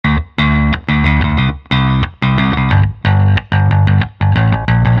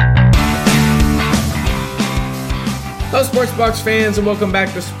Sports Box fans, and welcome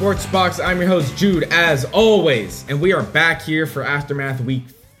back to Sports Box. I'm your host, Jude, as always, and we are back here for Aftermath Week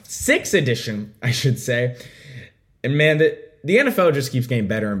 6 edition, I should say. And man, the NFL just keeps getting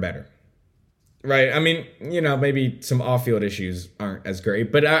better and better, right? I mean, maybe some off-field issues aren't as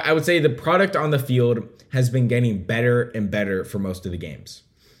great, but I would say the product on the field has been getting better and better for most of the games.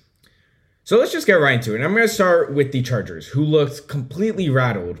 So let's just get right into it. And I'm going to start with the Chargers, who looked completely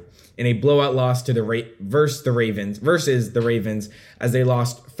rattled in a blowout loss to versus the Ravens as they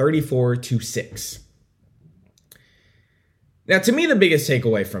lost 34-6. Now, to me, the biggest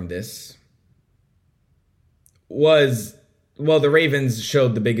takeaway from this was, the Ravens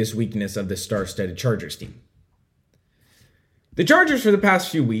showed the biggest weakness of the star-studded Chargers team. The Chargers, for the past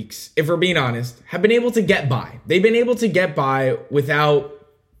few weeks, if we're being honest, have been able to get by. They've been able to get by without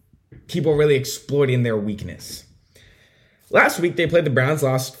people really exploiting their weakness. Last week, they played the Browns,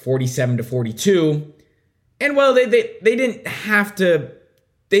 lost 47-42. And, they didn't have to.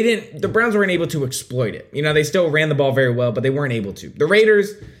 The Browns weren't able to exploit it. They still ran the ball very well, but they weren't able to. The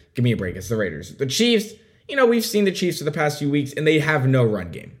Raiders, give me a break, it's the Raiders. The Chiefs, we've seen the Chiefs for the past few weeks, and they have no run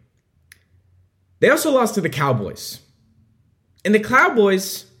game. They also lost to the Cowboys. And the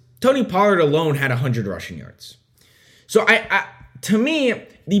Cowboys, Tony Pollard alone had 100 rushing yards. So, to me,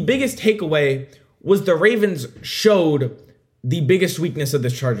 the biggest takeaway was the Ravens showed the biggest weakness of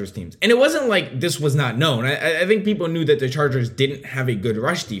the Chargers teams. And it wasn't like this was not known. I think people knew that the Chargers didn't have a good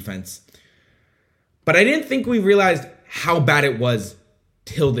rush defense. But I didn't think we realized how bad it was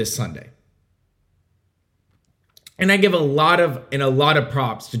till this Sunday. And I give a lot of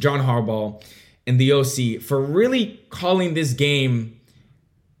props to John Harbaugh and the OC for really calling this game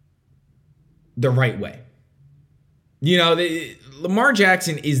the right way. Lamar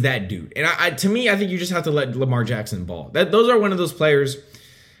Jackson is that dude. And to me, I think you just have to let Lamar Jackson ball. Those are one of those players,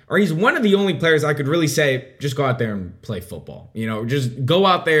 or he's one of the only players I could really say, just go out there and play football. Just go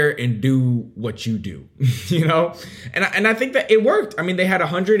out there and do what you do, And I think that it worked. I mean, they had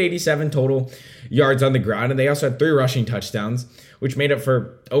 187 total yards on the ground, and they also had 3 rushing touchdowns, which made up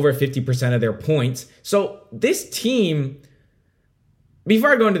for over 50% of their points. So this team,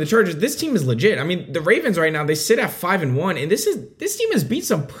 before I go into the Chargers, this team is legit. I mean, the Ravens right now, they sit at 5-1, and this team has beat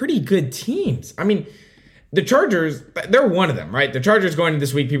some pretty good teams. I mean, the Chargers, they're one of them, right? The Chargers going into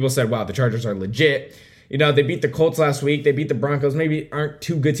this week, people said, wow, the Chargers are legit. They beat the Colts last week. They beat the Broncos. Maybe aren't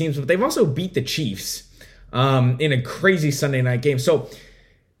two good teams, but they've also beat the Chiefs in a crazy Sunday night game. So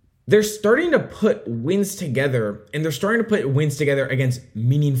they're starting to put wins together, and they're starting to put wins together against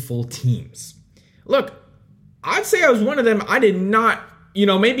meaningful teams. Look, I'd say I was one of them. I did not,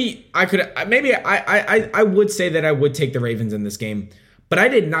 maybe I would say that I would take the Ravens in this game, but I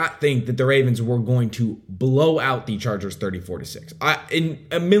did not think that the Ravens were going to blow out the Chargers 34-6. In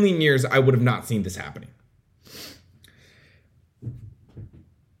a million years, I would have not seen this happening.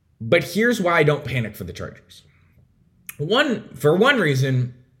 But here's why I don't panic for the Chargers. For one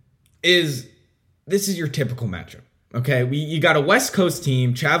reason is this is your typical matchup. Okay, you got a West Coast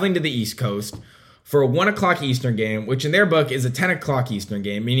team traveling to the East Coast for a 1 o'clock Eastern game, which in their book is a 10 o'clock Eastern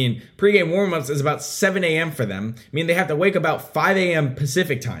game, meaning pregame warmups is about 7 a.m. for them, meaning they have to wake about 5 a.m.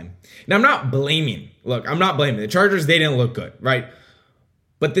 Pacific time. Now, I'm not blaming the Chargers. They didn't look good, right?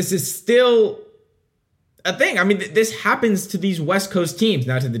 But this is still a thing. I mean, this happens to these West Coast teams,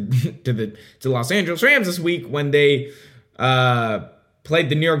 not to the Los Angeles Rams this week when they played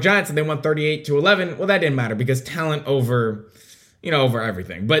the New York Giants and they won 38-11. Well, that didn't matter because talent over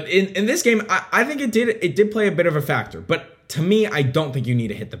everything. But in this game, I think it did play a bit of a factor. But to me, I don't think you need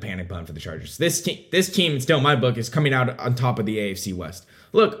to hit the panic button for the Chargers. This team, still in my book, is coming out on top of the AFC West.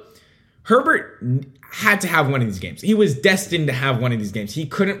 Look, Herbert had to have one of these games. He was destined to have one of these games. He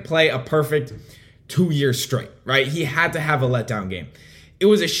couldn't play a perfect 2 years straight, right? He had to have a letdown game. It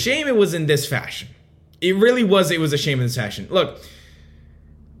was a shame it was in this fashion. It really was. It was a shame in this fashion. Look,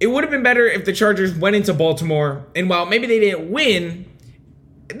 it would have been better if the Chargers went into Baltimore, and while maybe they didn't win,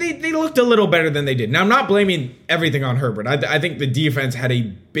 they looked a little better than they did. Now, I'm not blaming everything on Herbert. I think the defense had a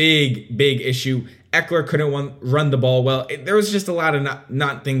big issue. Eckler couldn't run the ball well. There was just a lot of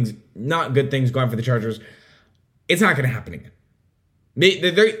not good things going for the Chargers. It's not going to happen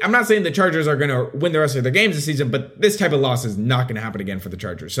again. I'm not saying the Chargers are going to win the rest of their games this season, but this type of loss is not going to happen again for the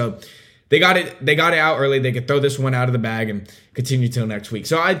Chargers. So they got it out early. They could throw this one out of the bag and continue till next week.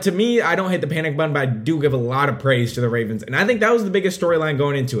 So to me, I don't hit the panic button, but I do give a lot of praise to the Ravens. And I think that was the biggest storyline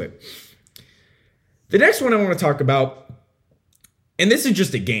going into it. The next one I want to talk about, and this is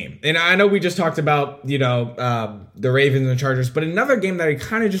just a game. And I know we just talked about, the Ravens and the Chargers, but another game that I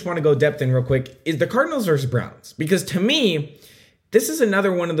kind of just want to go depth in real quick is the Cardinals versus Browns. Because to me, this is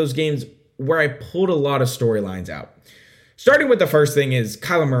another one of those games where I pulled a lot of storylines out. Starting with the first thing is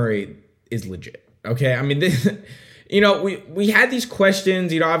Kyler Murray is legit. Okay, I mean, this, we had these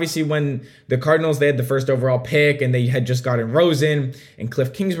questions, obviously when the Cardinals, they had the first overall pick and they had just gotten Rosen and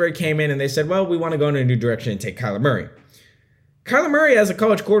Cliff Kingsbury came in and they said, well, we want to go in a new direction and take Kyler Murray. Kyler Murray as a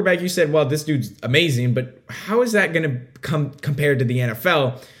college quarterback, you said, well, this dude's amazing, but how is that going to come compared to the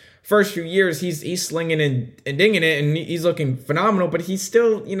NFL? First few years, he's slinging and dinging it and he's looking phenomenal, but he's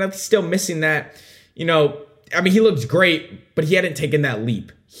still, he's still missing that, I mean, he looks great, but he hadn't taken that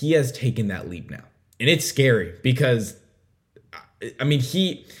leap. He has taken that leap now. And it's scary because, I mean,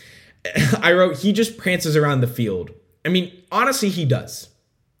 he just prances around the field. I mean, honestly, he does.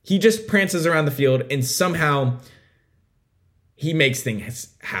 He just prances around the field and somehow he makes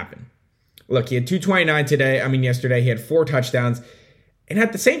things happen. Look, he had 229 today. I mean, yesterday he had 4 touchdowns. And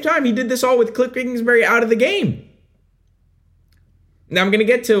at the same time, he did this all with Cliff Kingsbury out of the game. Now, I'm going to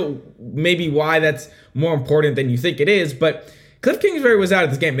get to maybe why that's more important than you think it is, but Cliff Kingsbury was out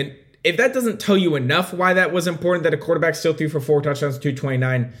of this game. And if that doesn't tell you enough why that was important, that a quarterback still threw for 4 touchdowns,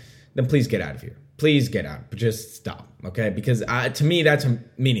 229, then please get out of here. Please get out. But just stop, okay? Because to me, that's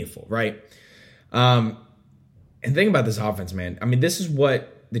meaningful, right? And think about this offense, man. I mean, this is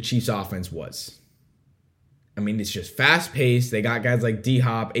what the Chiefs' offense was. I mean, it's just fast-paced. They got guys like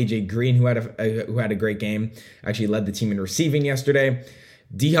D-Hop, A.J. Green, who had a great game. Actually led the team in receiving yesterday.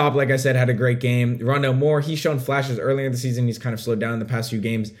 D-Hop, like I said, had a great game. Rondell Moore, he's shown flashes earlier in the season. He's kind of slowed down in the past few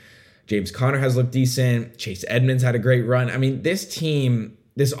games. James Conner has looked decent. Chase Edmonds had a great run. I mean, this team,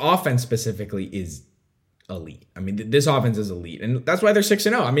 this offense specifically is elite. I mean, this offense is elite. And that's why they're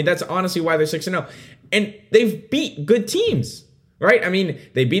 6-0. I mean, that's honestly why they're 6-0. And they've beat good teams, right? I mean,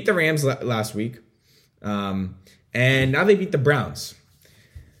 they beat the Rams last week. And now they beat the Browns.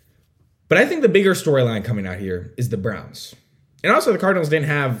 But I think the bigger storyline coming out here is the Browns. And also the Cardinals didn't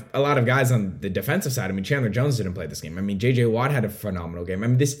have a lot of guys on the defensive side. I mean, Chandler Jones didn't play this game. I mean, J.J. Watt had a phenomenal game. I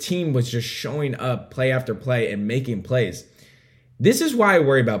mean, this team was just showing up play after play and making plays. This is why I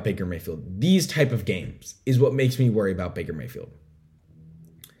worry about Baker Mayfield. These type of games is what makes me worry about Baker Mayfield.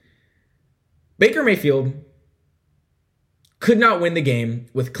 Baker Mayfield could not win the game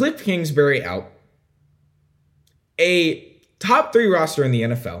with Cliff Kingsbury out, a top 3 roster in the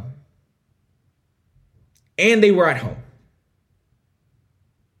NFL, and they were at home.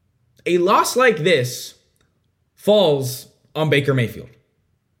 A loss like this falls on Baker Mayfield.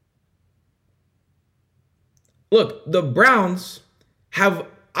 Look, the Browns have,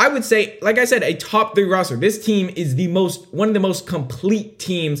 I would say, like I said, a top 3 roster. This team is one of the most complete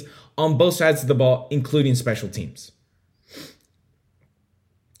teams on both sides of the ball, including special teams.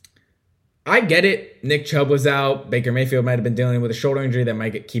 I get it. Nick Chubb was out. Baker Mayfield might have been dealing with a shoulder injury that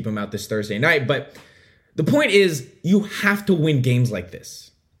might keep him out this Thursday night. But the point is, you have to win games like this.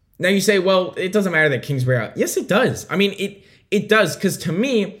 Now you say, well, it doesn't matter that Kingsbury out. Yes, it does. I mean, it does. Because to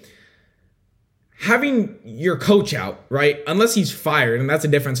me, having your coach out, right, unless he's fired, and that's a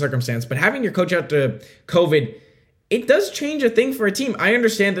different circumstance, but having your coach out to COVID, it does change a thing for a team. I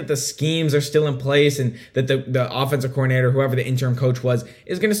understand that the schemes are still in place and that the offensive coordinator, whoever the interim coach was,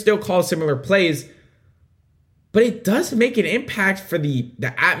 is going to still call similar plays. But it does make an impact for the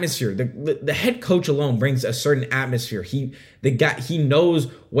atmosphere. The head coach alone brings a certain atmosphere. He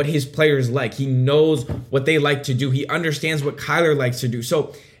knows what his players like. He knows what they like to do. He understands what Kyler likes to do.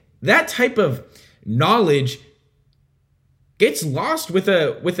 So that type of knowledge gets lost with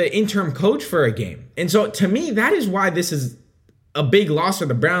an interim coach for a game. And so to me, that is why this is a big loss for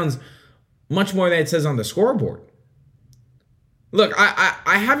the Browns, much more than it says on the scoreboard. Look,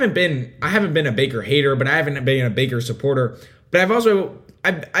 I haven't been a Baker hater, but I haven't been a Baker supporter. But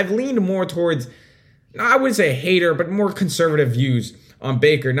I've leaned more towards, I wouldn't say a hater, but more conservative views on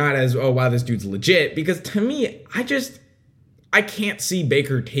Baker, not as, oh wow, this dude's legit. Because to me, I can't see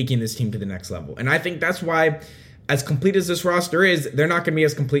Baker taking this team to the next level. And I think that's why, as complete as this roster is, they're not going to be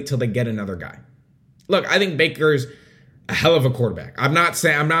as complete till they get another guy. Look, I think Baker's a hell of a quarterback. I'm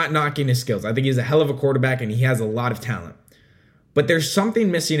not knocking his skills. I think he's a hell of a quarterback and he has a lot of talent. But there's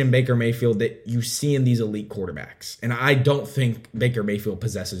something missing in Baker Mayfield that you see in these elite quarterbacks. And I don't think Baker Mayfield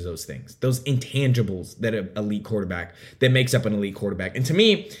possesses those things, those intangibles that an elite quarterback, that makes up an elite quarterback. And to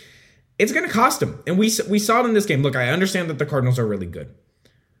me, it's going to cost him. And we saw it in this game. Look, I understand that the Cardinals are really good.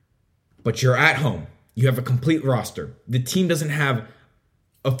 But you're at home. You have a complete roster. The team doesn't have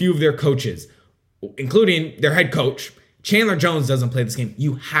a few of their coaches, including their head coach. Chandler Jones doesn't play this game.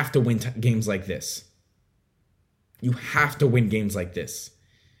 You have to win games like this. You have to win games like this.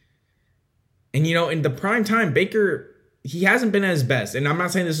 And, in the prime time, Baker, he hasn't been at his best. And I'm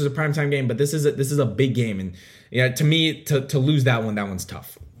not saying this is a prime time game, but this is a big game. And to me, to lose that one's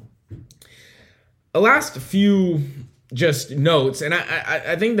tough. The last few just notes, and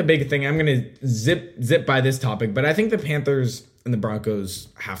I think the big thing, I'm going to zip by this topic, but I think the Panthers and the Broncos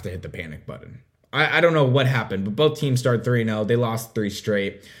have to hit the panic button. I don't know what happened, but both teams started 3-0. They lost 3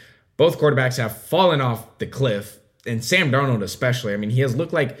 straight. Both quarterbacks have fallen off the cliff, and Sam Darnold especially. I mean, he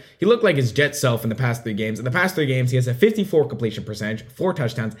looked like his Jet self in the past 3 games. In the past 3 games, he has a 54 completion percentage, 4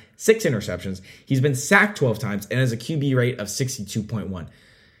 touchdowns, 6 interceptions. He's been sacked 12 times and has a QB rate of 62.1.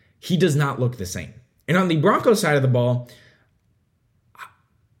 He does not look the same. And on the Broncos side of the ball,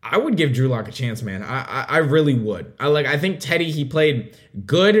 I would give Drew Lock a chance, man. I really would. I think Teddy, he played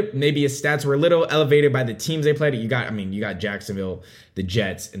good. Maybe his stats were a little elevated by the teams they played. You got Jacksonville, the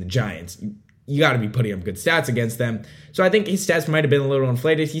Jets, and the Giants. You got to be putting up good stats against them. So I think his stats might have been a little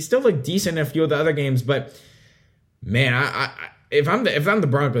inflated. He still looked decent in a few of the other games, but man, if I'm the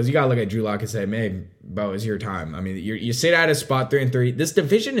Broncos, you got to look at Drew Lock and say, man, Bo, it's your time. I mean, you sit at a spot 3-3. This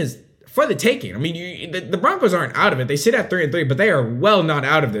division is for the taking. I mean, the Broncos aren't out of it. They sit at 3-3, but they are well not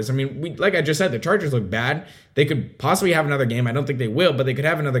out of this. I mean, like I just said, the Chargers look bad. They could possibly have another game. I don't think they will, but they could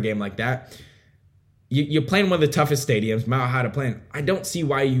have another game like that. You're playing one of the toughest stadiums, Mile High to play in. I don't see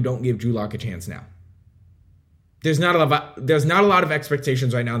why you don't give Drew Lock a chance now. There's not a lot of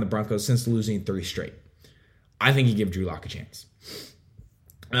expectations right now in the Broncos since losing 3 straight. I think you give Drew Lock a chance.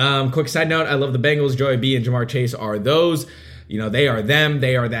 Quick side note, I love the Bengals. Joey B and Jamar Chase are those. They are them.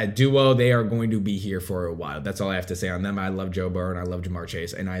 They are that duo. They are going to be here for a while. That's all I have to say on them. I love Joe Burrow and I love Jamar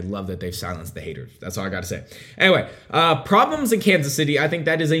Chase, and I love that they've silenced the haters. That's all I got to say. Anyway, problems in Kansas City. I think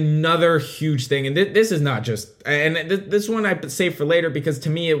that is another huge thing, and this is not just, and this one I save for later because to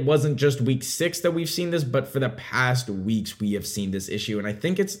me it wasn't just week 6 that we've seen this, but for the past weeks we have seen this issue, and I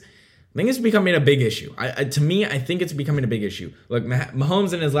think it's becoming a big issue. To me, I think it's becoming a big issue. Look,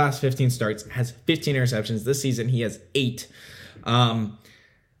 Mahomes in his last 15 starts has 15 interceptions. This season he has 8.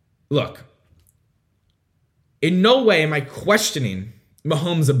 Look, in no way am I questioning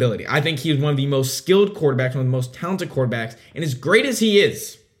Mahomes' ability. I think he is one of the most skilled quarterbacks, one of the most talented quarterbacks, and as great as he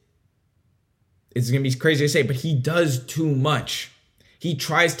is, it's going to be crazy to say, but he does too much. He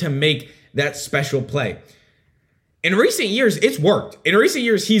tries to make that special play. In recent years, it's worked. In recent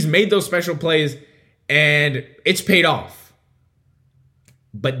years, he's made those special plays, and it's paid off.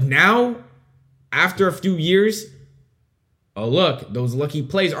 But now, after a few years, oh, look, those lucky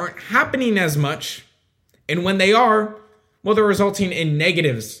plays aren't happening as much. And when they are, well, they're resulting in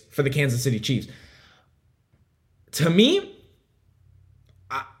negatives for the Kansas City Chiefs. To me,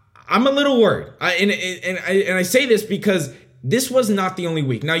 I'm a little worried. And I say this because this was not the only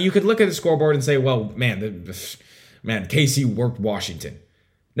week. Now, you could look at the scoreboard and say, well, man, KC worked Washington.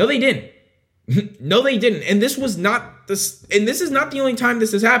 No, they didn't. No, they didn't. And this is not the only time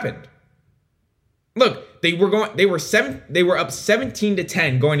this has happened. Look, they were up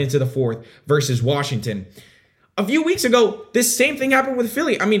 17-10 going into the 4th versus Washington. A few weeks ago, this same thing happened with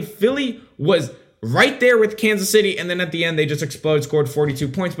Philly. I mean, Philly was right there with Kansas City, and then at the end, they just exploded, scored 42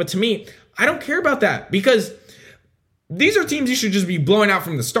 points. But to me, I don't care about that because these are teams you should just be blowing out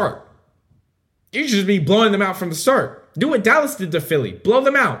from the start. You should just be blowing them out from the start. Do what Dallas did to Philly. Blow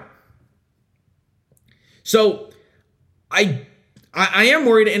them out. So, I am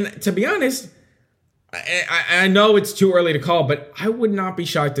worried, and to be honest, I know it's too early to call, but I would not be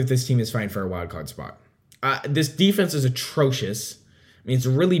shocked if this team is fighting for a wild card spot. This defense is atrocious. I mean, it's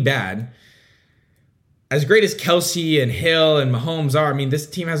really bad. As great as Kelsey and Hill and Mahomes are, I mean, this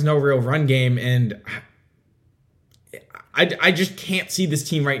team has no real run game, and I just can't see this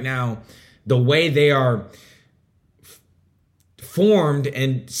team right now, the way they are formed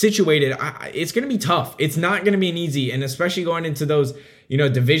and situated. It's going to be tough. It's not going to be an easy, and especially going into those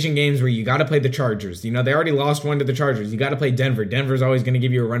division games where you got to play the Chargers. They already lost one to the Chargers. You got to play Denver. Denver's always going to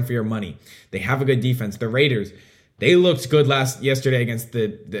give you a run for your money. They have a good defense. The Raiders, they looked good yesterday against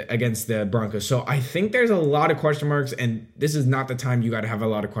the Broncos. So I think there's a lot of question marks, and this is not the time you got to have a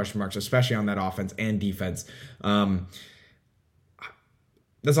lot of question marks, especially on that offense and defense.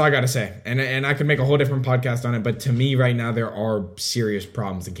 That's all I got to say. And I could make a whole different podcast on it, but to me right now, there are serious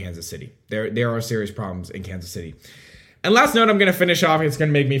problems in Kansas City. There are serious problems in Kansas City. And last note, I'm going to finish off. It's going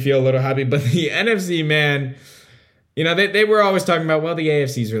to make me feel a little happy. But the NFC, man, they were always talking about, well, the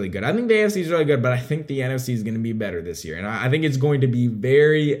AFC is really good. I think the AFC is really good, but I think the NFC is going to be better this year. And I think it's going to be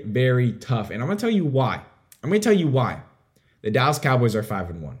very, very tough. And I'm going to tell you why. The Dallas Cowboys are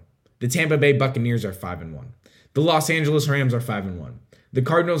 5-1. The Tampa Bay Buccaneers are 5-1. The Los Angeles Rams are 5-1. The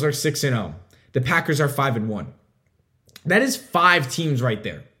Cardinals are 6-0. The Packers are 5-1. That is 5 teams right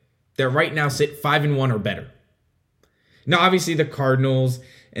there that right now sit 5-1 or better. Now, obviously, the Cardinals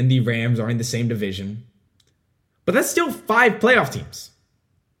and the Rams are in the same division, but that's still 5 playoff teams.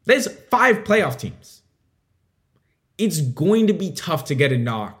 That is 5 playoff teams. it's going to be tough to get a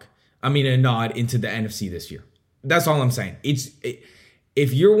nod into the NFC this year. That's all I'm saying.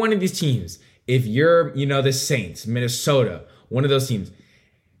 If you're one of these teams, if you're, the Saints, Minnesota, one of those teams,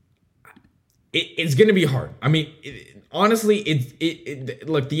 it's going to be hard. I mean, honestly,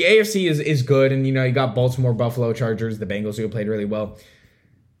 look, the AFC is good, and you got Baltimore, Buffalo, Chargers, the Bengals who have played really well.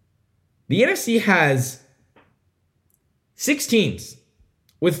 The NFC has 6 teams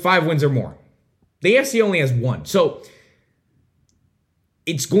with 5 wins or more. The AFC only has 1. So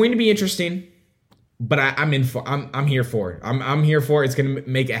it's going to be interesting, but I'm here for it. I'm here for it. It's going to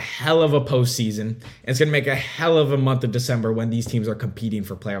make a hell of a postseason. It's going to make a hell of a month of December when these teams are competing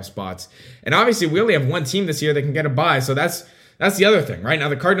for playoff spots. And obviously, we only have 1 team this year that can get a bye. So that's the other thing, right? Now,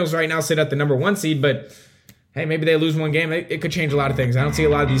 the Cardinals right now sit at the number 1 seed, but hey, maybe they lose 1 game. It could change a lot of things. I don't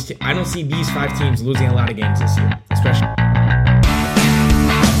see these 5 teams losing a lot of games this year, especially.